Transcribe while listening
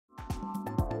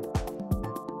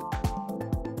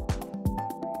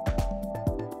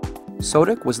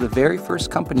Sodick was the very first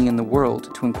company in the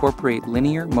world to incorporate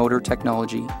linear motor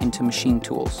technology into machine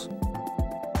tools.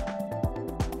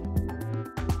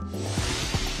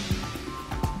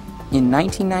 In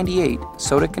 1998,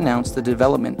 Sodick announced the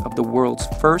development of the world's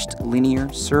first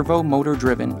linear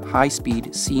servo-motor-driven high-speed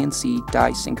CNC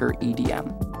die sinker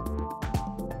EDM.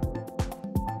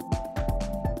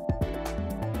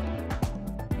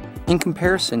 In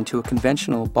comparison to a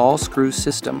conventional ball-screw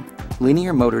system,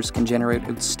 linear motors can generate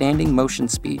outstanding motion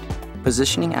speed,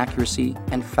 positioning accuracy,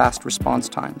 and fast response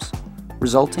times,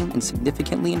 resulting in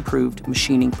significantly improved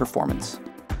machining performance.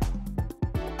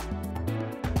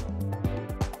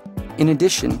 In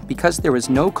addition, because there is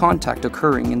no contact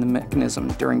occurring in the mechanism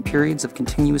during periods of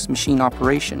continuous machine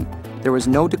operation, there is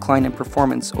no decline in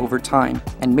performance over time,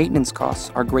 and maintenance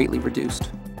costs are greatly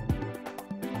reduced.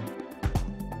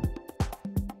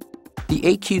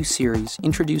 The AQ series,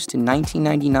 introduced in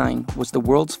 1999, was the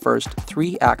world's first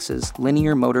 3-axis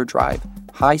linear motor drive,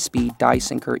 high-speed die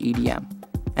sinker EDM,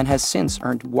 and has since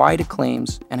earned wide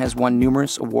acclaims and has won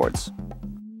numerous awards.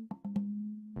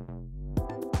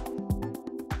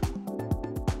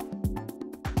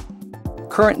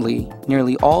 Currently,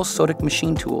 nearly all Sodick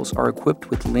machine tools are equipped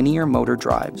with linear motor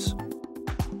drives.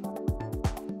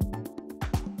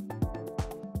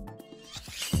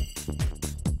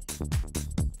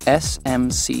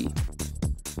 SMC.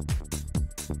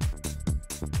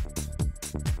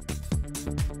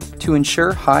 To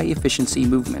ensure high-efficiency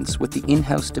movements with the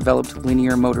in-house developed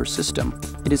linear motor system,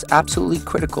 it is absolutely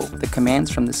critical that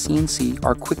commands from the CNC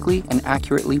are quickly and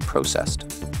accurately processed.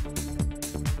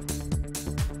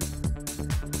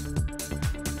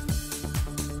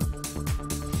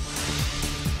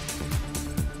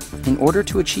 In order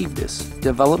to achieve this,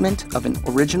 development of an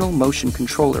original motion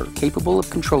controller capable of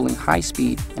controlling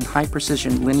high-speed and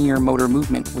high-precision linear motor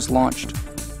movement was launched.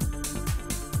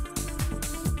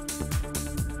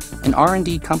 An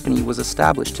R&D company was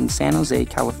established in San Jose,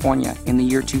 California in the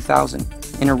year 2000,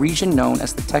 in a region known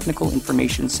as the Technical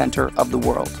Information Center of the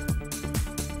world.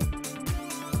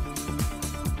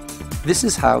 This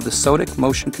is how the Sodick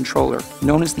motion controller,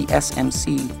 known as the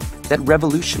SMC, that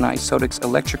revolutionized Sodick's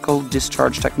electrical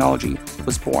discharge technology,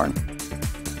 was born.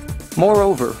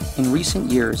 Moreover, in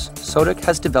recent years, Sodick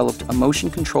has developed a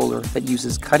motion controller that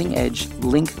uses cutting-edge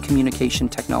link communication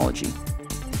technology